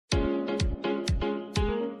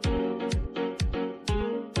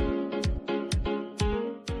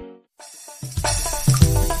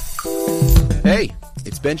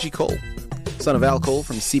Benji Cole, son of Al Cole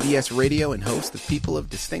from CBS Radio and host of People of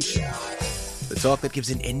Distinction, the talk that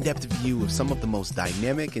gives an in-depth view of some of the most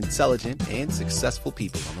dynamic, intelligent, and successful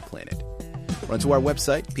people on the planet. Run to our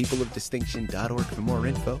website, peopleofdistinction.org for more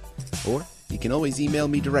info, or you can always email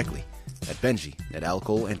me directly at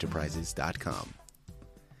benji@alcoleenterprises.com.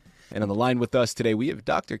 And on the line with us today, we have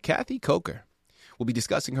Dr. Cathy Coker. We'll be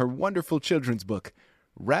discussing her wonderful children's book,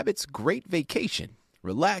 Rabbit's Great Vacation,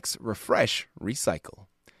 Relax, Refresh, Recycle.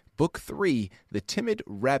 Book 3, the Timid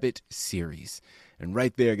Rabbit series. And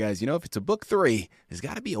right there, guys, if it's a book 3, there's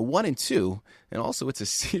got to be a 1 and 2. And also it's a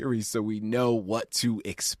series, so we know what to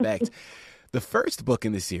expect. The first book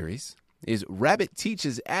in the series is Rabbit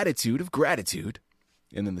Teaches Attitude of Gratitude.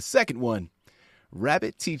 And then the second one,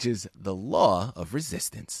 Rabbit Teaches the Law of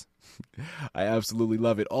Resistance. I absolutely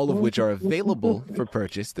love it, all of which are available for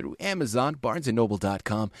purchase through Amazon,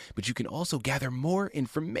 BarnesandNoble.com, but you can also gather more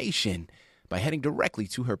information by heading directly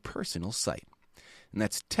to her personal site, and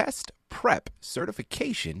that's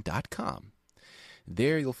testprepcertification.com.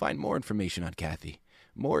 There you'll find more information on Cathy,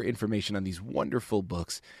 more information on these wonderful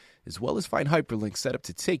books, as well as find hyperlinks set up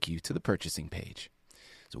to take you to the purchasing page.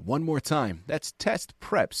 So one more time, that's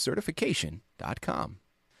testprepcertification.com.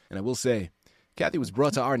 And I will say, Cathy was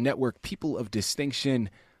brought to our network, People of Distinction,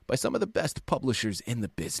 by some of the best publishers in the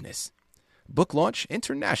business. Book Launch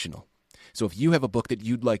International. So if you have a book that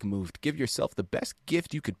you'd like moved, give yourself the best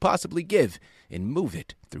gift you could possibly give and move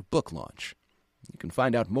it through Book Launch. You can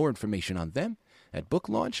find out more information on them at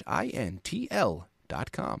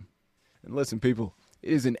booklaunchintl.com. And listen, people,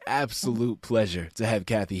 it is an absolute pleasure to have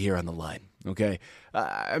Cathy here on the line, okay?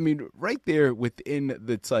 Right there within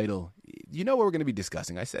the title, you know what we're going to be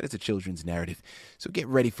discussing. I said it's a children's narrative, so get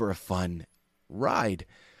ready for a fun ride.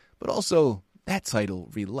 But also, that title,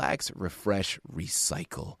 Relax, Refresh,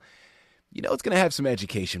 Recycle. It's going to have some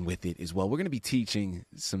education with it as well. We're going to be teaching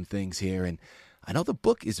some things here, and I know the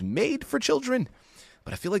book is made for children,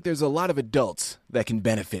 but I feel like there's a lot of adults that can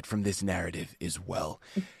benefit from this narrative as well.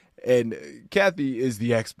 And Cathy is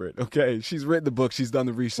the expert, okay? She's written the book. She's done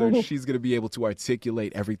the research. She's going to be able to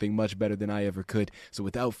articulate everything much better than I ever could. So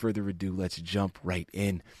without further ado, let's jump right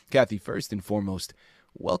in. Cathy, first and foremost,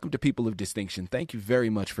 welcome to People of Distinction. Thank you very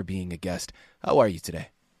much for being a guest. How are you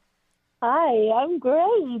today? Hi, I'm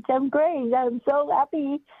great. I'm so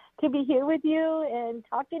happy to be here with you and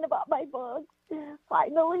talking about my book.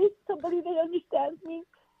 Finally, somebody that understands me.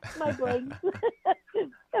 My brain. I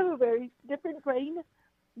have a very different brain.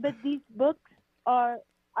 But these books are,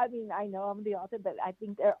 I know I'm the author, but I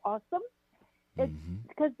think they're awesome. It's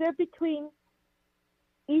because they're between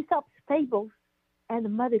Aesop's fables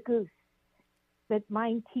and Mother Goose. But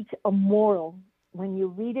mine teach a moral. When you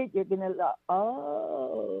read it, you're going to go,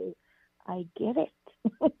 oh, I get it.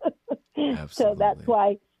 So that's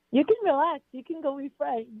why you can relax. You can go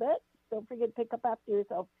refresh, but don't forget to pick up after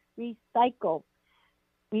yourself. Recycle.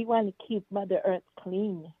 We want to keep Mother Earth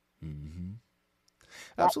clean.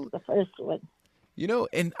 Absolutely. That's the first one.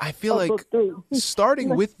 And I feel like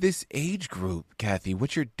starting with this age group, Cathy,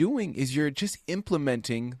 what you're doing is you're just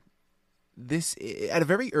implementing this at a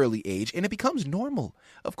very early age, and it becomes normal.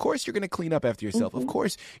 Of course, you're going to clean up after yourself. Of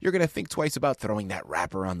course, you're going to think twice about throwing that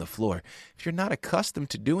wrapper on the floor. If you're not accustomed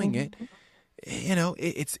to doing it,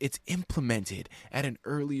 it's implemented at an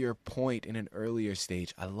earlier point in an earlier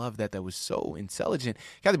stage. I love that. That was so intelligent.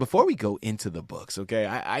 Cathy, before we go into the books, okay,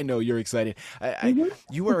 I know you're excited.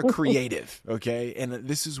 You are a creative, okay, and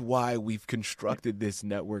this is why we've constructed this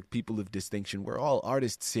network, People of Distinction. We're all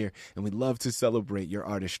artists here, and we love to celebrate your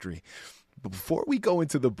artistry. But before we go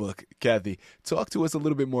into the book, Cathy, talk to us a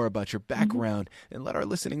little bit more about your background and let our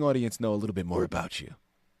listening audience know a little bit more about you.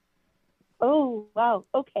 Oh, wow.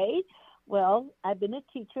 Okay. Well, I've been a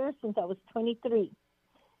teacher since I was 23,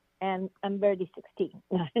 and I'm barely 16.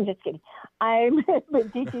 No, I'm just kidding. I've been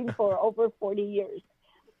teaching for over 40 years.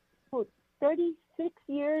 36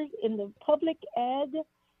 years in the public ed,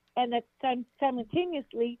 and at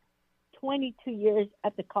simultaneously 22 years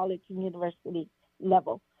at the college and university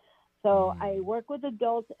level. So I work with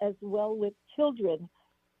adults as well with children,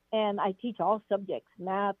 and I teach all subjects: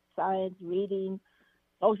 math, science, reading,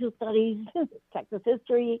 social studies, Texas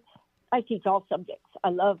history. I teach all subjects.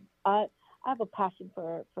 I have a passion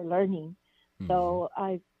for learning. So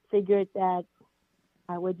I figured that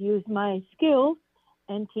I would use my skills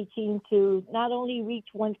and teaching to not only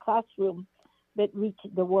reach one classroom, but reach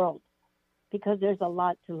the world, because there's a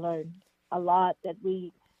lot to learn, a lot that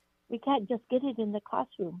we can't just get it in the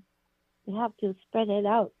classroom. We have to spread it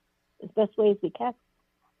out as best way as we can.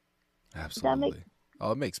 Absolutely.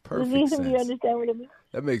 It makes perfect sense. You understand what I mean?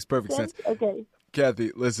 That makes perfect sense. Okay.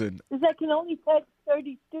 Cathy, listen. Because I can only touch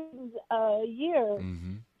 30 students a year.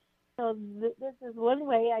 Mm-hmm. So this is one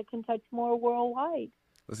way I can touch more worldwide.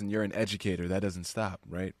 Listen, you're an educator. That doesn't stop,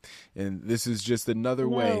 right? And this is just another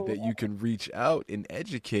way No. that you can reach out and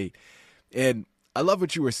educate. And I love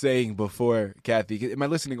what you were saying before, Cathy. My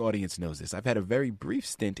listening audience knows this. I've had a very brief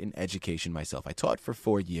stint in education myself. I taught for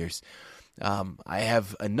 4 years. I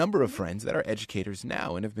have a number of friends that are educators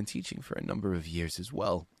now and have been teaching for a number of years as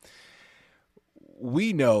well.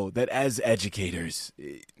 We know that as educators,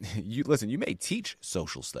 you may teach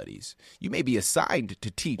social studies. You may be assigned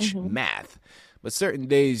to teach math. But certain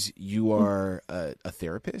days you are a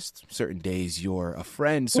therapist. Certain days you're a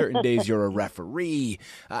friend. Certain days you're a referee.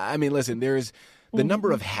 I mean, listen, there's the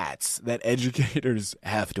number of hats that educators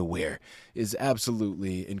have to wear is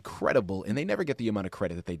absolutely incredible, and they never get the amount of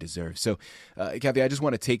credit that they deserve. So, Cathy, I just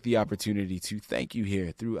want to take the opportunity to thank you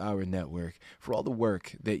here through our network for all the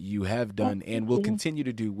work that you have done and will continue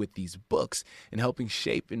to do with these books and helping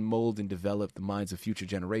shape and mold and develop the minds of future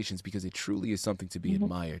generations, because it truly is something to be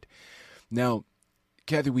admired. Now,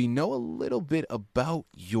 Cathy, we know a little bit about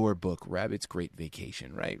your book, Rabbit's Great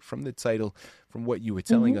Vacation, right? From the title, from what you were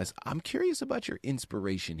telling us. I'm curious about your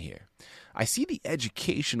inspiration here. I see the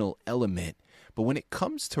educational element, but when it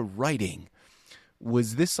comes to writing,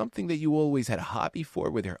 was this something that you always had a hobby for?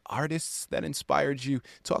 Were there artists that inspired you?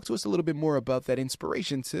 Talk to us a little bit more about that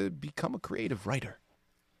inspiration to become a creative writer.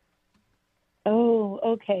 Oh,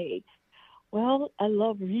 okay. Well, I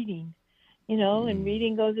love reading. And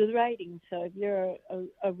reading goes with writing. So if you're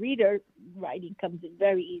a reader, writing comes in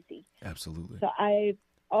very easy. Absolutely. So I've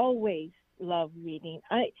always loved reading.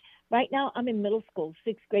 Right now I'm in middle school,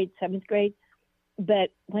 6th grade, 7th grade.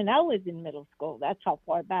 But when I was in middle school, that's how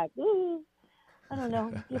far back. I don't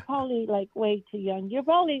know. You're probably like way too young. You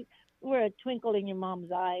probably were a twinkle in your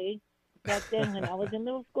mom's eye back then when I was in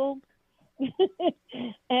middle school.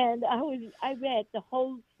 And I read the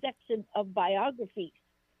whole section of biographies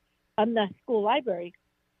on the school library,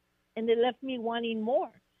 and it left me wanting more.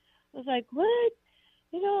 I was like, what?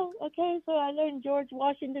 Okay, so I learned George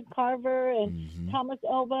Washington Carver and Thomas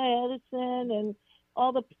Alva Edison and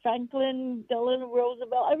all the Franklin Delano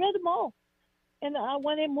Roosevelt. I read them all, and I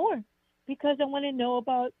wanted more because I want to know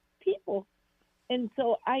about people. And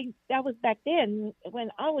so that was back then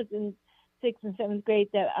when I was in 6th and 7th grade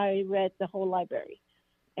that I read the whole library.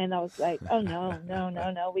 And I was like, oh,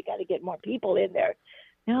 no, we got to get more people in there.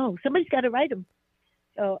 No, somebody's got to write them.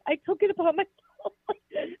 So I took it upon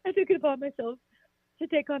myself to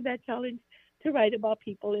take on that challenge to write about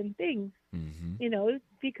people and things,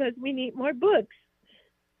 because we need more books.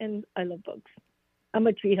 And I love books. I'm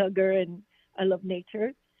a tree hugger, and I love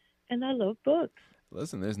nature, and I love books.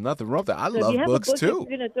 Listen, there's nothing wrong with that. I So love if you have books a book too.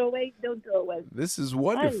 You're gonna throw away. Don't throw away. This is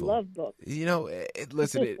wonderful. I love books.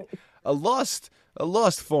 Listen, a lost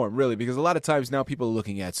form, really, because a lot of times now people are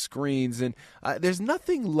looking at screens, and there's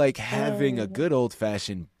nothing like having a good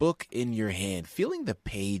old-fashioned book in your hand, feeling the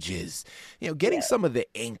pages, getting some of the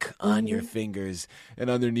ink on your fingers and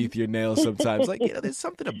underneath your nails sometimes. There's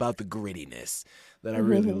something about the grittiness that I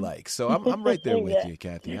really like. So I'm right there with you,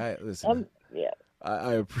 Cathy. Listen.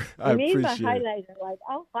 I appreciate my highlighter,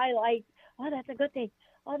 I'll highlight. Oh, that's a good thing.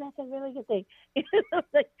 Oh, that's a really good thing.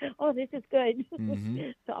 Like, oh, this is good.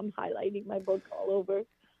 So I'm highlighting my book all over.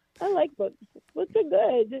 I like books. Books are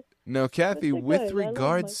good. Now, Cathy, with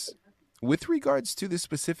regards to the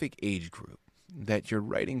specific age group that you're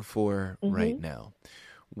writing for right now,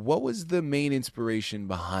 what was the main inspiration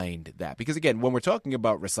behind that? Because again, when we're talking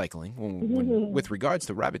about recycling, with regards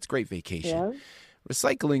to Rabbit's Great Vacation,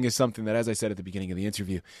 recycling is something that, as I said at the beginning of the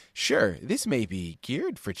interview, sure, this may be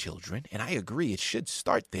geared for children, and I agree, it should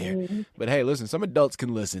start there. But hey, listen, some adults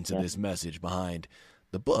can listen to this message behind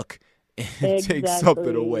the book and take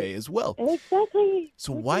something away as well. Exactly.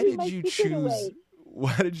 So why did you choose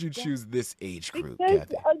this age group, because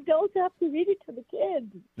Cathy? Adults have to read it to the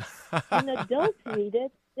kids. When adults read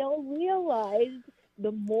it, they'll realize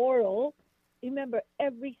the moral. Remember,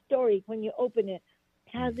 every story, when you open it,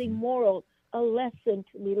 has a moral, a lesson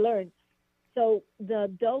to be learned. So the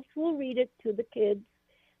adults will read it to the kids.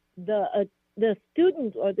 The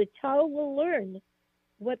student or the child will learn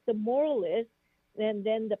what the moral is, and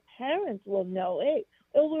then the parents will know. It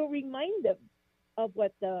will remind them of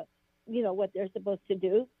what what they're supposed to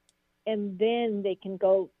do, and then they can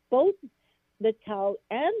go. Both the child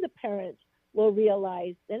and the parents will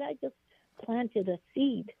realize that I just planted a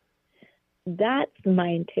seed. That's my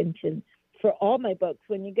intention for all my books.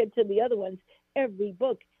 When you get to the other ones, every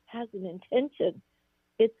book has an intention.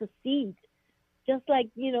 It's a seed. Just like,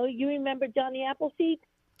 you remember Johnny Appleseed?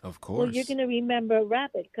 Of course. Well, you're going to remember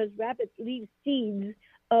Rabbit, because Rabbit leaves seeds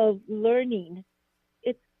of learning.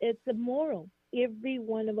 It's a moral. every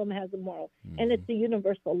one of them has a moral, and it's a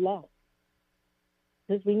universal law.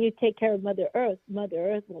 Because when you take care of Mother Earth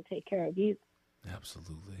will take care of you.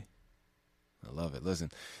 Absolutely. I love it.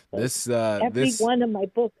 Listen, So every one of my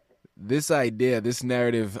books. This idea, this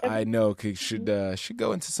narrative, I know should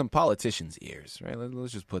go into some politicians' ears, right?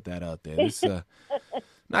 Let's just put that out there. This,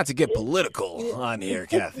 not to get political on here,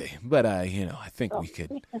 Cathy, but I think we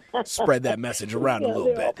could spread that message around a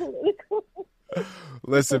little bit.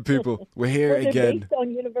 Listen, people, we're here they're again. Based on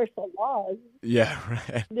universal laws. Yeah,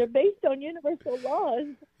 right. They're based on universal laws.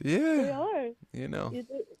 Yeah, they are. I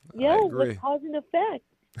agree. With cause and effect.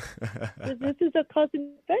 This is a cause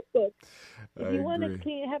and effect book. If you want to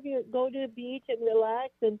go to the beach and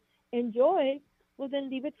relax and enjoy, well, then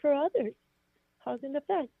leave it for others. Cause and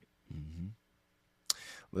effect. Mm-hmm.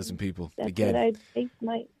 Listen, people, That's again. What I base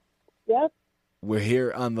my. Yep. We're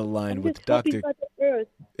here on the line with Dr.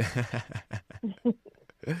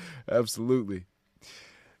 Absolutely.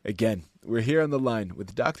 Again, we're here on the line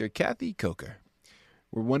with Dr. Cathy Coker.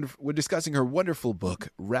 We're discussing her wonderful book,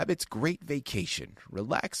 Rabbit's Great Vacation,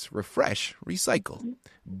 Relax, Refresh, Recycle.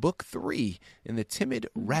 Book 3 in the Timid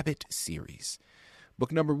Rabbit series.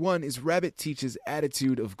 Book number 1 is Rabbit Teaches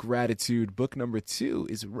Attitude of Gratitude. Book number 2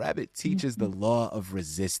 is Rabbit Teaches the Law of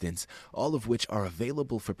Resistance, all of which are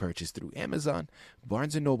available for purchase through Amazon,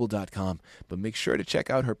 BarnesandNoble.com, but make sure to check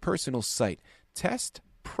out her personal site,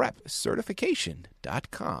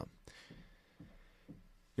 testprepcertification.com.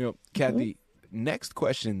 Cathy, next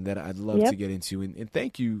question that I'd love to get into, and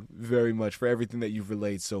thank you very much for everything that you've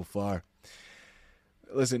relayed so far.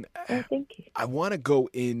 Listen, thank you. I want to go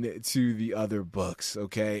into the other books,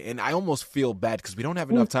 okay? And I almost feel bad because we don't have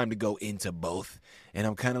enough time to go into both. And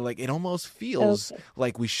I'm kind of like, it almost feels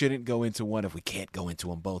like we shouldn't go into one if we can't go into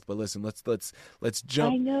them both. But listen, let's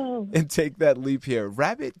jump and take that leap here.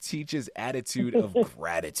 Rabbit Teaches Attitude of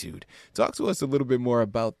Gratitude. Talk to us a little bit more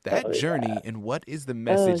about that journey and what is the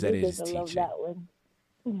message that it is teaching. I love that one.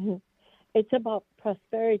 Mm-hmm. It's about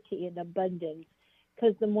prosperity and abundance.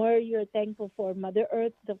 Because the more you're thankful for Mother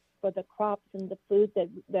Earth, for the crops and the food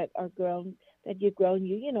that are grown, that you've grown,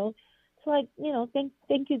 it's like,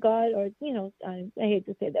 thank you, God, or, I hate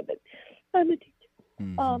to say that, but I'm a teacher.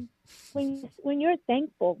 Mm-hmm. When you're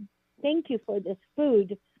thankful, thank you for this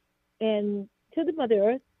food, and to the Mother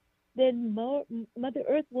Earth, then Mother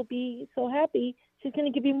Earth will be so happy, she's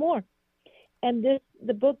going to give you more. And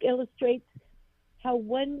the book illustrates how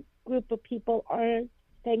one group of people are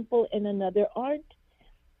thankful and another aren't.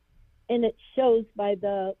 And it shows by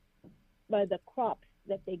the crops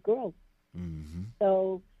that they grow. Mm-hmm.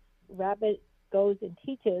 So Rabbit goes and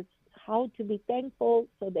teaches how to be thankful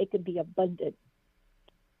so they can be abundant.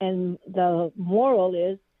 And the moral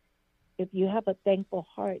is, if you have a thankful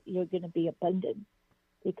heart, you're going to be abundant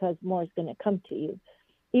because more is going to come to you.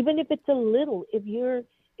 Even if it's a little, if you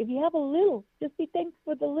have a little, just be thankful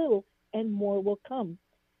for the little, and more will come.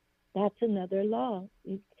 That's another law.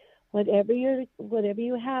 Whatever you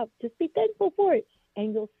have, just be thankful for it,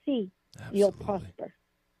 and you'll see. Absolutely. You'll prosper.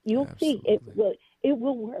 You'll see it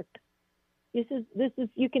will work. This is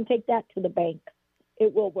you can take that to the bank.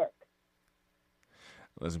 It will work.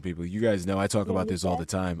 Listen, people, you guys know I talk about this all the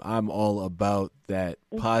time. I'm all about that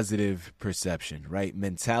positive perception, right?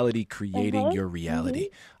 Mentality creating your reality.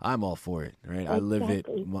 Mm-hmm. I'm all for it, right?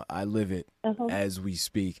 Exactly. I live it as we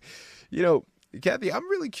speak. Cathy, I'm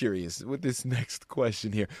really curious with this next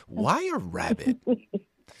question here. Why a rabbit?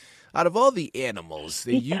 Out of all the animals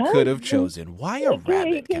that you could have chosen, why a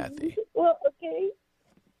rabbit, Cathy? Well,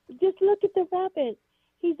 just look at the rabbit.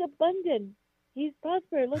 He's abundant. He's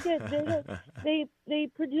prosperous. Look at they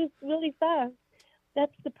produce really fast.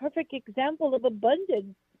 That's the perfect example of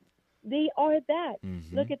abundance. They are that.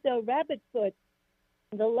 Mm-hmm. Look at the rabbit foot,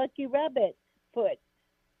 the lucky rabbit foot.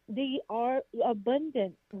 They are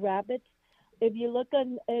abundant rabbits. If you look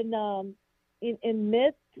in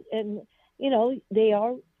myths, and they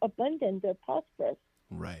are abundant, they're prosperous.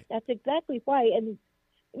 Right. That's exactly why. And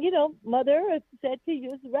Mother Earth said to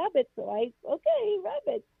use rabbits, so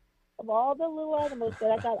rabbits. Of all the little animals,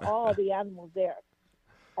 I got all the animals there.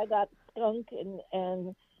 I got skunk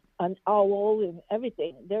and an owl and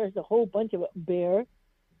everything. There's a whole bunch of bear.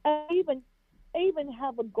 I even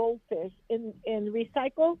have a goldfish in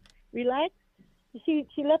Recycle, Relax. She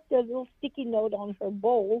left a little sticky note on her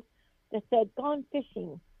bowl that said, "Gone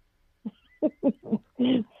fishing."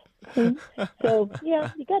 So,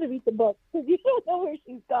 you got to read the book because you don't know where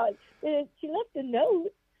she's gone. And she left a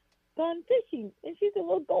note, "Gone fishing," and she's a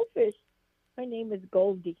little goldfish. Her name is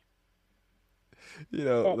Goldie.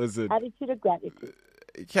 Listen. Attitude of gratitude.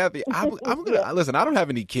 Kathy, I'm gonna listen. I don't have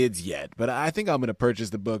any kids yet, but I think I'm gonna purchase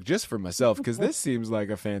the book just for myself because this seems like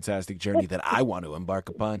a fantastic journey that I want to embark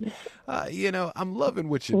upon. I'm loving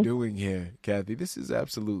what you're doing here, Kathy. This is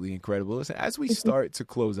absolutely incredible. Listen, as we start to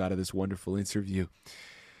close out of this wonderful interview,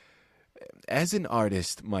 as an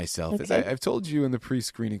artist myself, as I've told you in the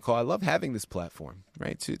pre-screening call, I love having this platform,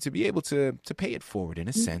 right? To be able to pay it forward in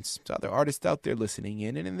a sense to other artists out there listening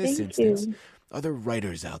in, and in this instance, other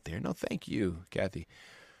writers out there. No, thank you, Kathy.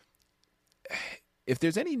 If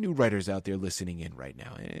there's any new writers out there listening in right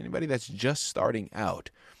now, anybody that's just starting out,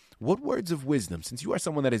 what words of wisdom, since you are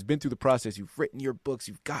someone that has been through the process, you've written your books,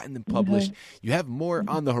 you've gotten them published, you have more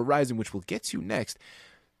on the horizon, which we'll get to next,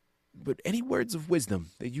 but any words of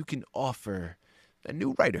wisdom that you can offer a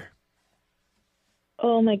new writer?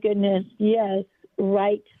 Oh, my goodness. Yes.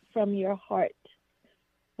 Write from your heart.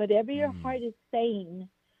 Whatever your heart is saying,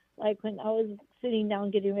 like when I was sitting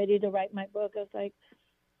down getting ready to write my book, I was like,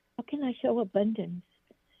 how can I show abundance?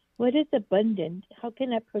 What is abundance? How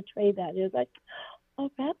can I portray that? It was like, oh,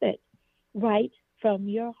 rabbit, write from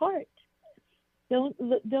your heart. Don't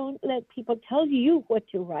let people tell you what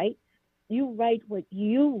to write. You write what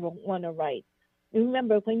you want to write.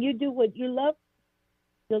 Remember, when you do what you love,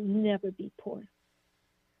 you'll never be poor.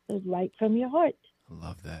 So write from your heart. I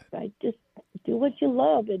love that. Right? Just do what you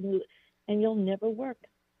love, and you'll never work.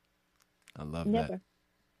 I love never. that.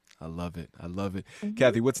 I love it. I love it.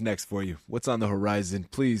 Kathy, what's next for you? What's on the horizon?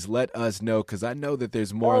 Please let us know, because I know that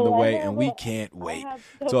there's more on the way, and we can't wait.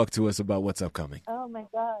 Talk to us about what's upcoming. Oh, my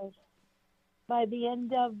gosh. By the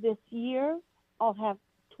end of this year, I'll have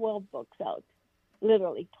 12 books out.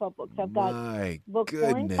 Literally 12 books. I've got book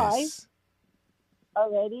 4 and 5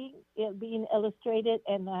 already being illustrated,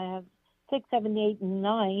 and I have 6, 7, 8, and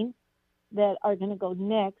 9 that are going to go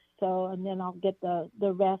next. So, and then I'll get the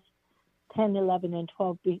rest, 10, 11, and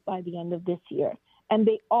 12 by the end of this year. And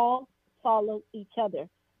they all follow each other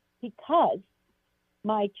because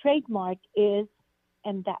my trademark is,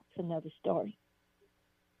 and that's another story.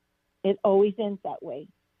 It always ends that way,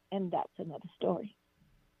 and that's another story.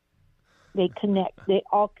 They connect. They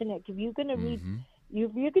all connect. If you're going to read,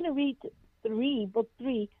 if you're going to read book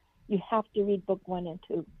 3, you have to read book 1 and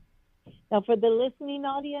 2. Now, for the listening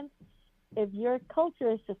audience, if your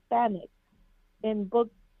culture is Hispanic, in book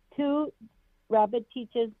 2, Rabbit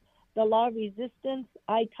teaches the law of resistance.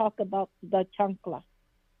 I talk about the chancla.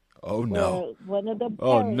 Oh no! One of the parents,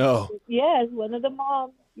 oh no! Yes, one of the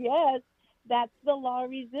moms. Yes, that's the law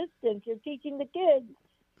of resistance. You're teaching the kids.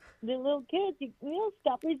 The little kids,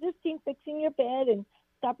 stop resisting fixing your bed and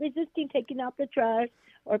stop resisting taking out the trash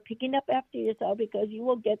or picking up after yourself because you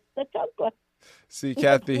will get the chocolate. See,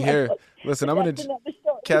 Kathy, here, listen,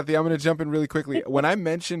 Kathy, I'm going to jump in really quickly. When I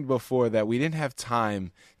mentioned before that we didn't have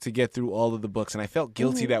time to get through all of the books and I felt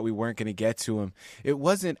guilty that we weren't going to get to them, it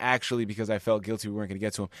wasn't actually because I felt guilty we weren't going to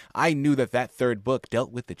get to them. I knew that third book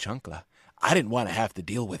dealt with the chancla. I didn't want to have to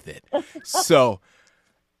deal with it. So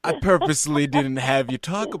I purposely didn't have you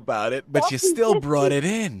talk about it, but you still brought it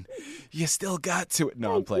in. You still got to it.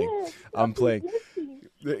 No, I'm playing. I'm playing.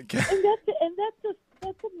 That's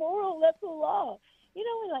a moral. That's a law.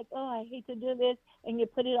 We're like, oh, I hate to do this, and you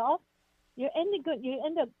put it off. You end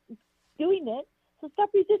up doing it. So stop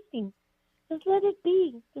resisting. Just let it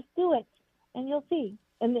be. Just do it, and you'll see.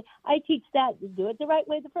 And I teach that. You do it the right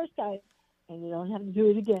way the first time, and you don't have to do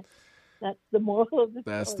it again. That's the moral of the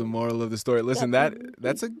story. That's the moral of the story. Listen,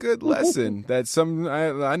 that's a good lesson. That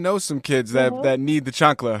I know some kids that need the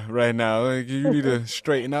chancla right now. You need to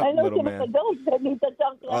straighten up, little man. I know some adults that need the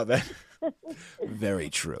chancla. Oh, that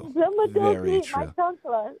very true. Some adults very need true. my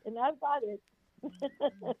chancla, and I've got it.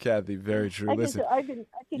 Kathy, very true. Listen,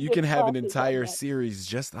 you can have an entire series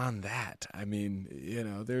just on that. I mean,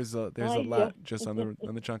 there's a lot just on the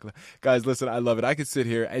chancla. Guys, listen, I love it. I could sit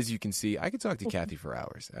here, as you can see, I could talk to Kathy for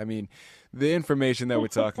hours. I mean, the information that we're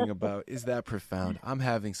talking about is that profound. I'm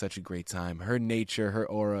having such a great time. Her nature, her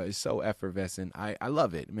aura is so effervescent. I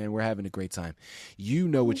love it, man. We're having a great time. You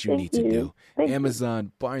know what you need to do.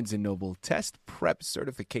 Amazon, Barnes & Noble,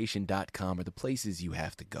 testprepcertification.com are the places you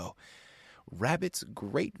have to go. Rabbit's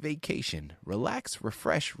Great Vacation. Relax,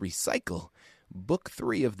 refresh, recycle. Book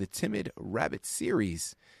 3 of the Timid Rabbit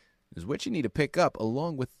series is what you need to pick up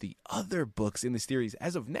along with the other books in the series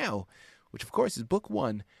as of now, which of course is book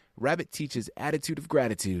 1, Rabbit teaches Attitude of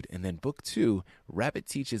Gratitude, and then book 2, Rabbit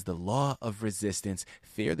teaches the Law of Resistance,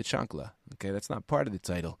 Fear the Chancla. Okay, that's not part of the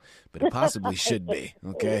title, but it possibly should be.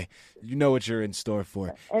 Okay, you know what you're in store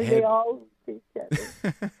for. And they all teach other.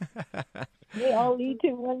 They all lead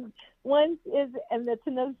to once is, and that's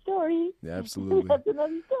another story. Absolutely. That's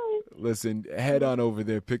another story. Listen, head on over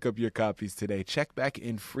there, pick up your copies today. Check back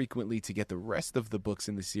in frequently to get the rest of the books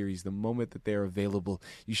in the series the moment that they're available.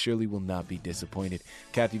 You surely will not be disappointed.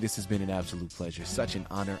 Cathy, this has been an absolute pleasure. Such an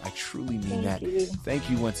honor. I truly mean that. You. Thank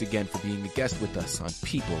you once again for being a guest with us on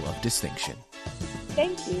People of Distinction.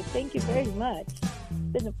 Thank you. Thank you very much.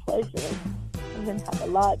 It's been a pleasure. I'm going to have a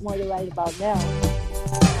lot more to write about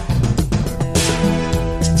now.